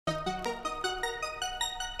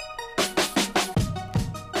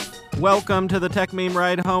Welcome to the Tech Meme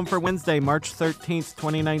Ride Home for Wednesday, March 13th,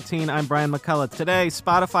 2019. I'm Brian McCullough. Today,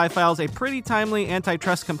 Spotify files a pretty timely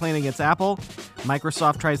antitrust complaint against Apple.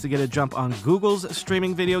 Microsoft tries to get a jump on Google's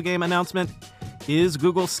streaming video game announcement. Is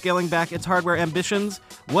Google scaling back its hardware ambitions?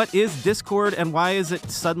 What is Discord and why is it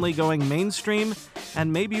suddenly going mainstream?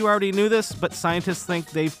 And maybe you already knew this, but scientists think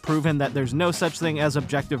they've proven that there's no such thing as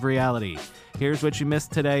objective reality. Here's what you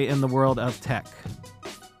missed today in the world of tech.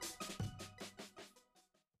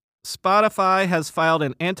 Spotify has filed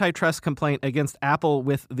an antitrust complaint against Apple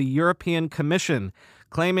with the European Commission,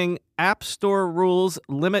 claiming App Store rules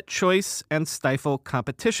limit choice and stifle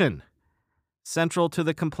competition. Central to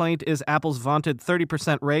the complaint is Apple's vaunted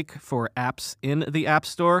 30% rake for apps in the App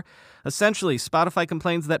Store. Essentially, Spotify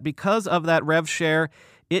complains that because of that rev share,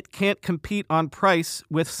 it can't compete on price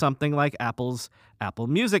with something like Apple's Apple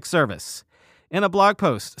Music service. In a blog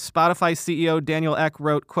post, Spotify CEO Daniel Ek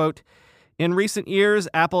wrote, quote, "In recent years,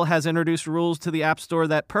 Apple has introduced rules to the App Store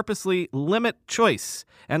that purposely limit choice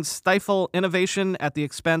and stifle innovation at the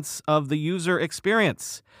expense of the user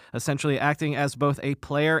experience, essentially acting as both a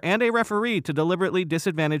player and a referee to deliberately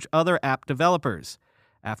disadvantage other app developers.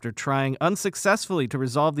 After trying unsuccessfully to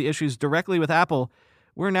resolve the issues directly with Apple,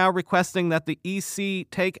 we're now requesting that the EC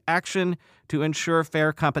take action to ensure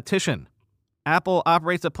fair competition. Apple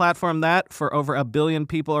operates a platform that, for over 1 billion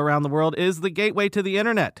people around the world, is the gateway to the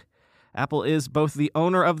internet. Apple is both the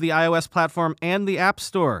owner of the iOS platform and the App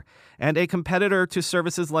Store, and a competitor to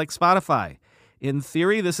services like Spotify. In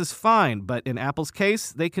theory, this is fine, but in Apple's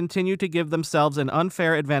case, they continue to give themselves an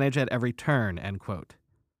unfair advantage at every turn," end quote.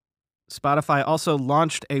 Spotify also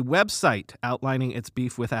launched a website outlining its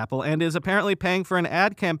beef with Apple and is apparently paying for an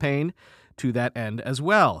ad campaign to that end as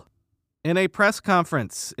well. In a press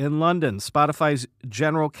conference in London, Spotify's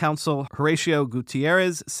general counsel Horacio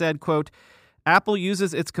Gutierrez said, quote, "Apple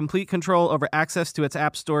uses its complete control over access to its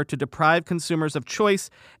App Store to deprive consumers of choice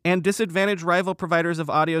and disadvantage rival providers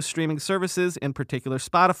of audio streaming services, in particular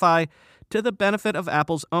Spotify, to the benefit of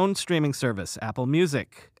Apple's own streaming service, Apple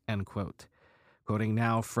Music," end quote. Quoting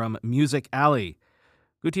now from Music Alley,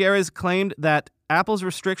 Gutierrez claimed that Apple's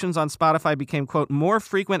restrictions on Spotify became, quote, "more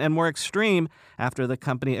frequent and more extreme after the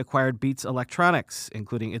company acquired Beats Electronics,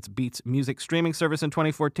 including its Beats music streaming service in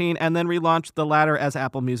 2014, and then relaunched the latter as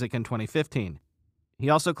Apple Music in 2015. He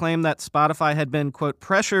also claimed that Spotify had been, quote,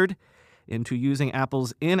 "pressured into using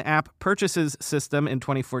Apple's in-app purchases system in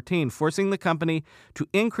 2014, forcing the company to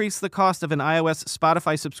increase the cost of an iOS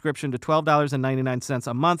Spotify subscription to $12.99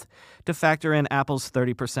 a month to factor in Apple's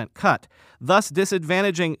 30% cut, thus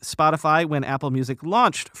disadvantaging Spotify when Apple Music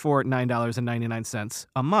launched for $9.99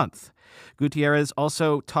 a month." Gutierrez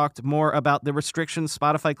also talked more about the restrictions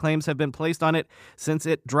Spotify claims have been placed on it since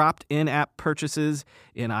it dropped in-app purchases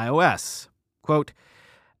in iOS. Quote,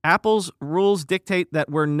 "Apple's rules dictate that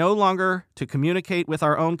we're no longer to communicate with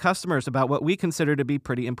our own customers about what we consider to be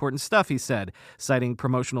pretty important stuff," he said, citing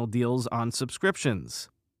promotional deals on subscriptions.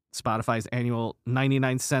 Spotify's annual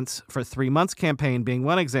 99 cents for 3 months campaign being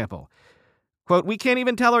one example. Quote, "We can't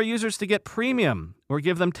even tell our users to get premium or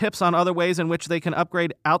give them tips on other ways in which they can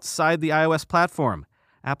upgrade outside the iOS platform.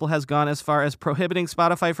 Apple has gone as far as prohibiting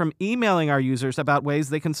Spotify from emailing our users about ways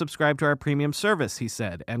they can subscribe to our premium service," he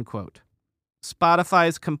said, end quote.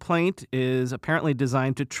 Spotify's complaint is apparently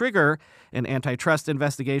designed to trigger an antitrust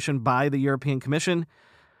investigation by the European Commission,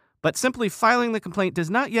 but simply filing the complaint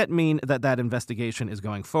does not yet mean that that investigation is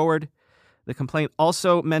going forward. The complaint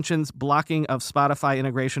also mentions blocking of Spotify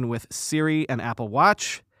integration with Siri and Apple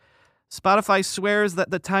Watch. Spotify swears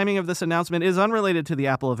that the timing of this announcement is unrelated to the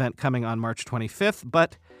Apple event coming on March 25th,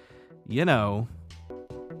 but, you know.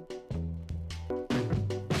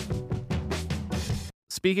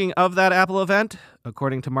 Speaking of that Apple event,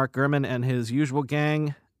 according to Mark Gurman and his usual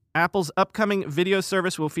gang, Apple's upcoming video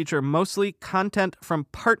service will feature mostly content from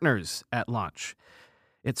partners at launch.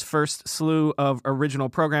 Its first slew of original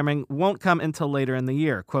programming won't come until later in the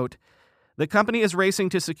year. Quote, "The company is racing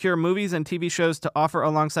to secure movies and TV shows to offer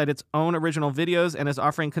alongside its own original videos and is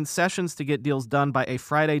offering concessions to get deals done by a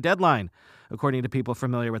Friday deadline," according to people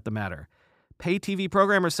familiar with the matter. Pay TV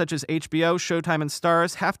programmers such as HBO, Showtime, and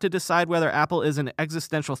Starz have to decide whether Apple is an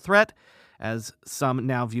existential threat, as some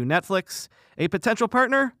now view Netflix, a potential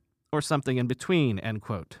partner, or something in between, end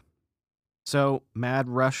quote. So, mad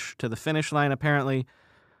rush to the finish line, apparently.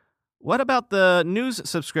 What about the news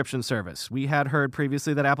subscription service? We had heard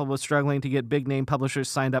previously that Apple was struggling to get big-name publishers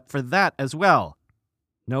signed up for that as well.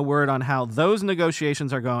 No word on how those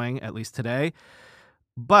negotiations are going, at least today.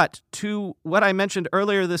 But to what I mentioned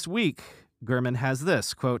earlier this week, Gurman has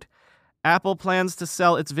this, quote, Apple plans to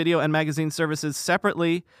sell its video and magazine services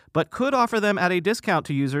separately, but could offer them at a discount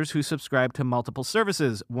to users who subscribe to multiple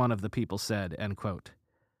services, one of the people said, end quote.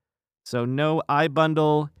 So no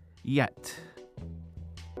iBundle yet.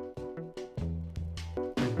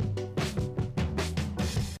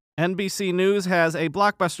 NBC News has a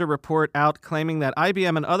Blockbuster report out claiming that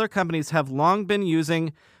IBM and other companies have long been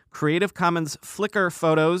using Creative Commons Flickr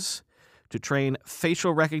photos to train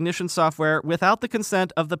facial recognition software without the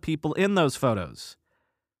consent of the people in those photos.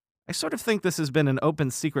 I sort of think this has been an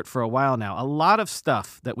open secret for a while now. A lot of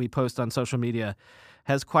stuff that we post on social media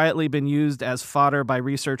has quietly been used as fodder by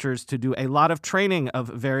researchers to do a lot of training of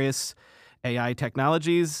various AI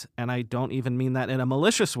technologies, and I don't even mean that in a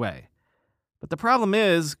malicious way. But the problem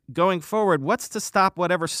is, going forward, what's to stop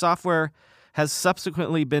whatever software has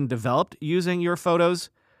subsequently been developed using your photos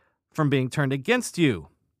from being turned against you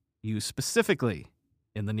specifically,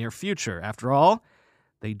 in the near future? After all,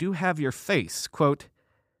 they do have your face. Quote,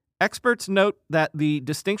 experts note that the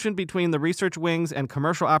distinction between the research wings and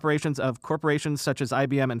commercial operations of corporations such as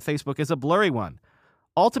IBM and Facebook is a blurry one.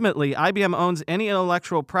 Ultimately, IBM owns any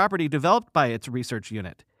intellectual property developed by its research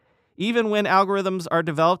unit. Even when algorithms are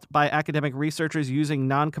developed by academic researchers using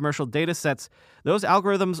non-commercial data sets, those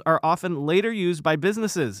algorithms are often later used by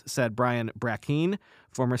businesses, said Brian Brackeen,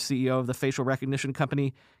 former CEO of the facial recognition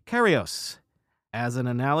company Kerios. As an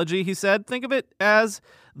analogy, he said, think of it as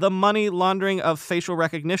the money laundering of facial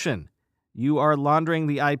recognition. You are laundering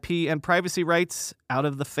the IP and privacy rights out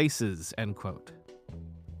of the faces, end quote.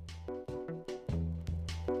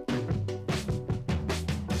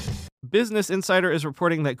 Business Insider is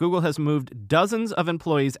reporting that Google has moved dozens of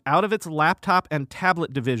employees out of its laptop and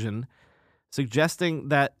tablet division, suggesting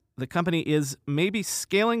that the company is maybe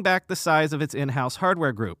scaling back the size of its in-house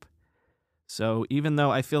hardware group. So even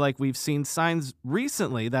though I feel like we've seen signs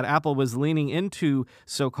recently that Apple was leaning into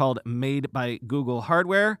so-called made by Google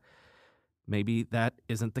hardware, maybe that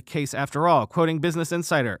isn't the case after all. Quoting Business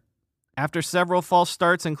Insider, after several false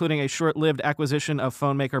starts, including a short-lived acquisition of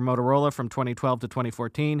phone maker Motorola from 2012 to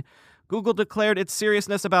 2014, Google declared its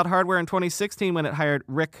seriousness about hardware in 2016 when it hired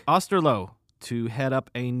Rick Osterloh to head up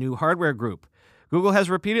a new hardware group. Google has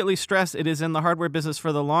repeatedly stressed it is in the hardware business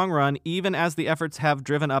for the long run, even as the efforts have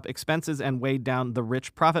driven up expenses and weighed down the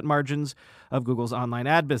rich profit margins of Google's online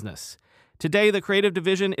ad business. Today, the creative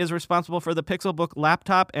division is responsible for the Pixelbook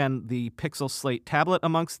laptop and the Pixel Slate tablet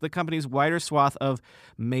amongst the company's wider swath of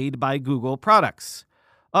made by Google products.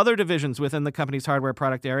 Other divisions within the company's hardware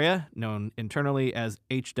product area, known internally as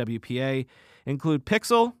HWPA, include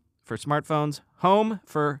Pixel for smartphones, Home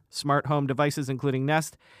for smart home devices including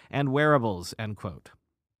Nest, and wearables, end quote.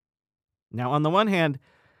 Now, on the one hand,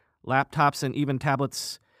 laptops and even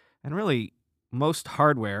tablets, and really most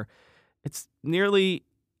hardware, it's nearly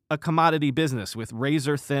a commodity business with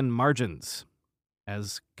razor-thin margins.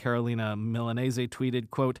 As Carolina Milanese tweeted,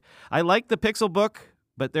 quote, I like the Pixelbook,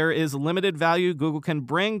 but there is limited value Google can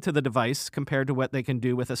bring to the device compared to what they can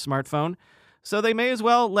do with a smartphone. So they may as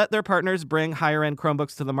well let their partners bring higher-end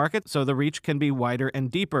Chromebooks to the market so the reach can be wider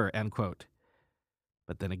and deeper, end quote.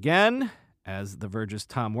 But then again, as The Verge's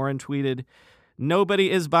Tom Warren tweeted,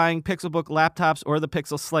 nobody is buying Pixelbook laptops or the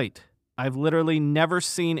Pixel Slate. I've literally never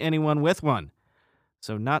seen anyone with one.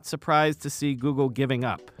 So not surprised to see Google giving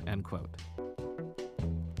up, end quote.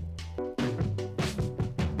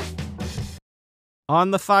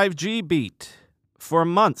 On the 5G beat, for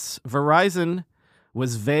months, Verizon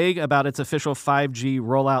was vague about its official 5G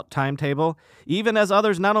rollout timetable, even as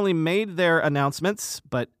others not only made their announcements,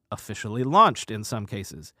 but officially launched in some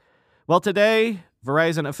cases. Well, today,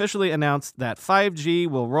 Verizon officially announced that 5G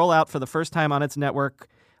will roll out for the first time on its network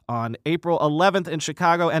on April 11th in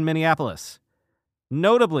Chicago and Minneapolis.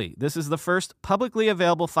 Notably, this is the first publicly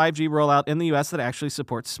available 5G rollout in the U.S. that actually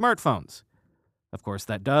supports smartphones. Of course,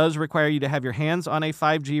 that does require you to have your hands on a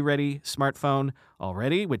 5G-ready smartphone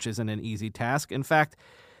already, which isn't an easy task. In fact,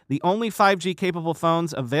 the only 5G-capable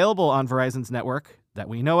phones available on Verizon's network that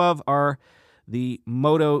we know of are the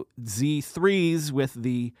Moto Z3s with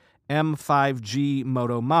the M5G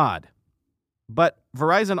Moto mod. But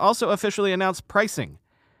Verizon also officially announced pricing.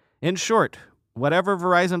 In short, whatever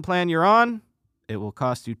Verizon plan you're on, it will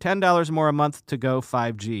cost you $10 more a month to go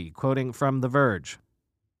 5G, quoting from The Verge.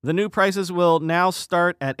 The new prices will now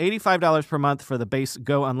start at $85 per month for the base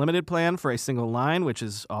Go Unlimited plan for a single line, which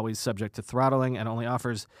is always subject to throttling and only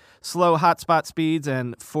offers slow hotspot speeds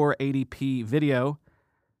and 480p video.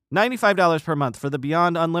 $95 per month for the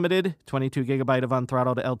Beyond Unlimited, 22 gigabyte of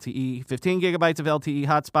unthrottled LTE, 15 gigabytes of LTE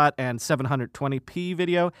hotspot, and 720p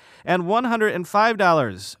video, and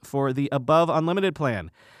 $105 for the Above Unlimited plan,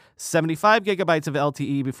 75 gigabytes of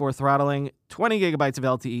LTE before throttling, 20 gigabytes of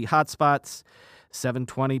LTE hotspots,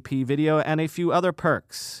 720p video, and a few other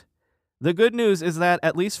perks. The good news is that,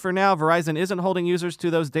 at least for now, Verizon isn't holding users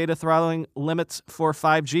to those data throttling limits for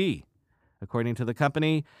 5G. According to the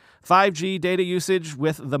company, 5G data usage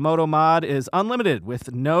with the Moto mod is unlimited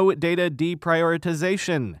with no data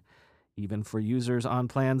deprioritization, even for users on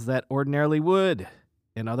plans that ordinarily would.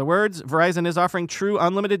 In other words, Verizon is offering true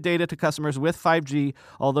unlimited data to customers with 5G,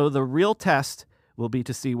 although the real test will be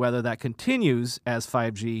to see whether that continues as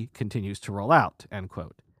 5G continues to roll out, end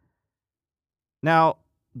quote. Now,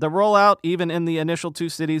 the rollout, even in the initial 2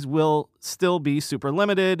 cities, will still be super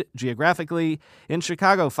limited geographically. In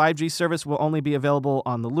Chicago, 5G service will only be available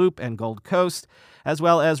on the Loop and Gold Coast, as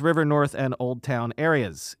well as River North and Old Town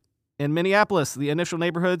areas. In Minneapolis, the initial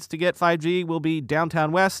neighborhoods to get 5G will be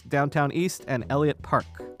Downtown West, Downtown East, and Elliott Park.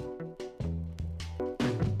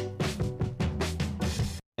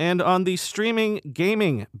 And on the streaming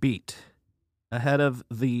gaming beat, ahead of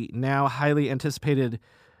the now highly anticipated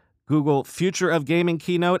Google Future of Gaming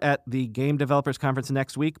keynote at the Game Developers Conference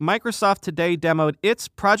next week, Microsoft today demoed its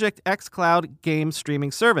Project xCloud game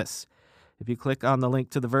streaming service. If you click on the link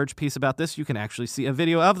to the Verge piece about this, you can actually see a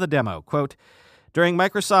video of the demo. Quote, during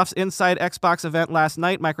Microsoft's Inside Xbox event last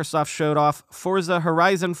night, Microsoft showed off Forza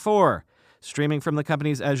Horizon 4, streaming from the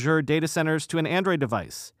company's Azure data centers to an Android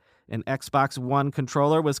device. An Xbox One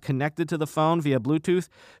controller was connected to the phone via Bluetooth,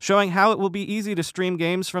 showing how it will be easy to stream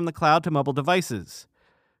games from the cloud to mobile devices.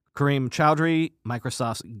 Kareem Chowdhury,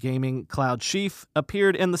 Microsoft's gaming cloud chief,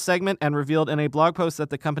 appeared in the segment and revealed in a blog post that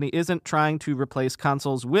the company isn't trying to replace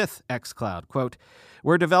consoles with xCloud. Quote,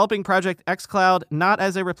 we're developing Project xCloud not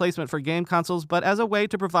as a replacement for game consoles, but as a way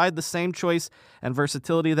to provide the same choice and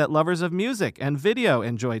versatility that lovers of music and video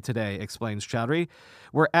enjoy today, explains Chowdhury.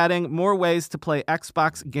 We're adding more ways to play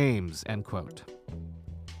Xbox games, end quote.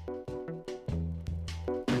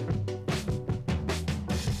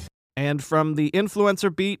 And from the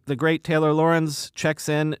influencer beat, the great Taylor Lorenz checks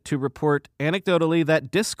in to report anecdotally that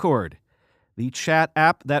Discord, the chat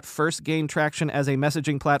app that first gained traction as a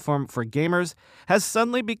messaging platform for gamers, has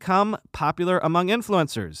suddenly become popular among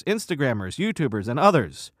influencers, Instagrammers, YouTubers, and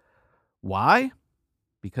others. Why?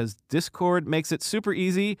 Because Discord makes it super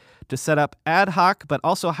easy to set up ad hoc but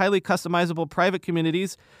also highly customizable private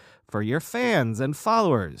communities for your fans and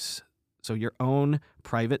followers. So your own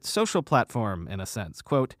private social platform, in a sense.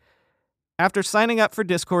 Quote, after signing up for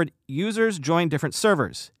Discord, users join different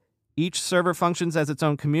servers. Each server functions as its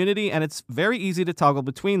own community, and it's very easy to toggle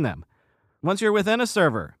between them. Once you're within a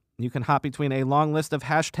server, you can hop between a long list of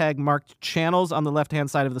hashtag-marked channels on the left-hand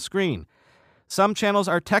side of the screen. Some channels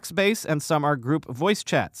are text-based, and some are group voice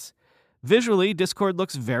chats. Visually, Discord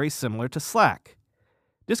looks very similar to Slack.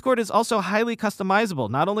 Discord is also highly customizable.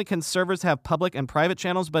 Not only can servers have public and private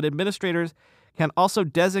channels, but administrators can also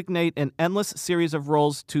designate an endless series of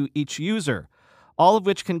roles to each user, all of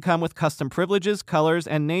which can come with custom privileges, colors,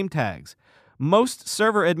 and name tags. Most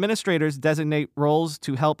server administrators designate roles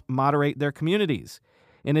to help moderate their communities.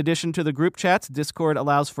 In addition to the group chats, Discord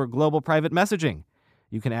allows for global private messaging.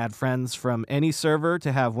 You can add friends from any server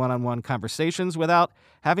to have one-on-one conversations without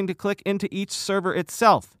having to click into each server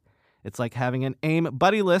itself. It's like having an AIM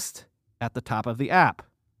buddy list at the top of the app.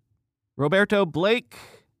 Roberto Blake,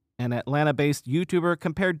 an Atlanta-based YouTuber,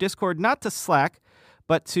 compared Discord not to Slack,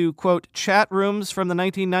 but to, quote, chat rooms from the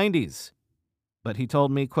 1990s. But he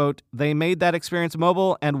told me, quote, they made that experience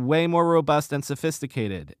mobile and way more robust and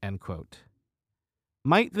sophisticated, end quote.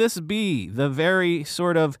 Might this be the very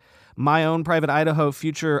sort of my own private Idaho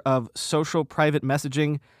future of social private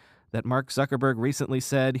messaging that Mark Zuckerberg recently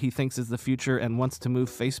said he thinks is the future and wants to move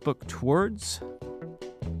Facebook towards?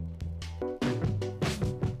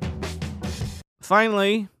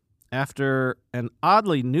 Finally, after an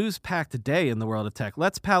oddly news-packed day in the world of tech,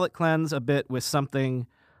 let's palate cleanse a bit with something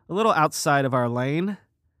a little outside of our lane.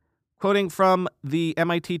 Quoting from the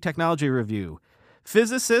MIT Technology Review,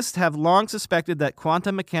 physicists have long suspected that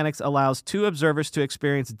quantum mechanics allows two observers to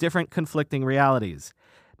experience different conflicting realities.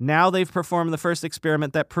 Now they've performed the first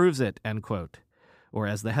experiment that proves it, end quote. Or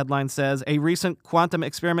as the headline says, a recent quantum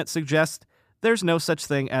experiment suggests there's no such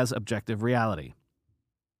thing as objective reality.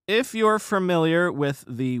 If you're familiar with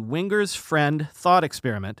the Winger's friend thought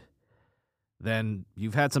experiment, then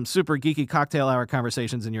you've had some super geeky cocktail hour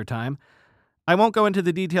conversations in your time. I won't go into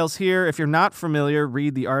the details here. If you're not familiar,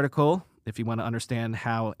 read the article if you want to understand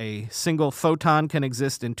how a single photon can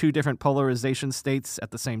exist in two different polarization states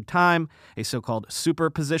at the same time, a so-called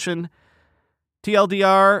superposition.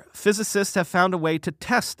 TLDR, physicists have found a way to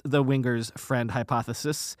test the Winger's friend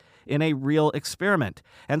hypothesis in a real experiment.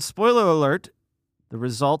 And spoiler alert, The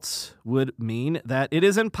results would mean that it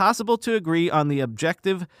is impossible to agree on the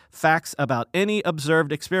objective facts about any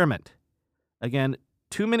observed experiment. Again,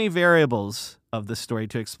 too many variables of this story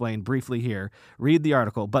to explain briefly here. Read the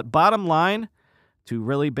article. But bottom line, to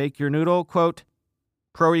really bake your noodle, quote,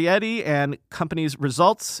 Proriety and company's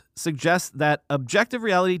results suggest that objective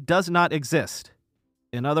reality does not exist.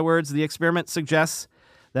 In other words, the experiment suggests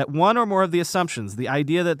that one or more of the assumptions, the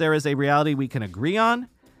idea that there is a reality we can agree on,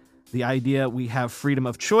 the idea we have freedom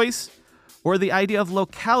of choice, or the idea of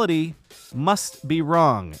locality must be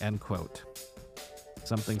wrong, end quote.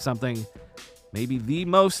 Something, maybe the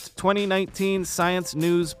most 2019 science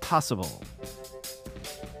news possible.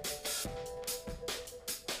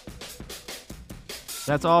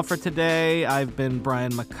 That's all for today. I've been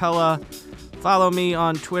Brian McCullough. Follow me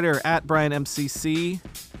on Twitter at BrianMCC.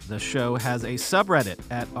 The show has a subreddit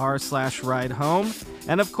at r/ridehome.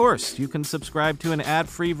 And of course, you can subscribe to an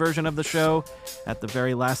ad-free version of the show at the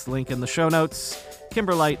very last link in the show notes,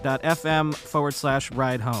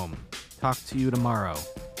 kimberlite.fm/ridehome. Talk to you tomorrow.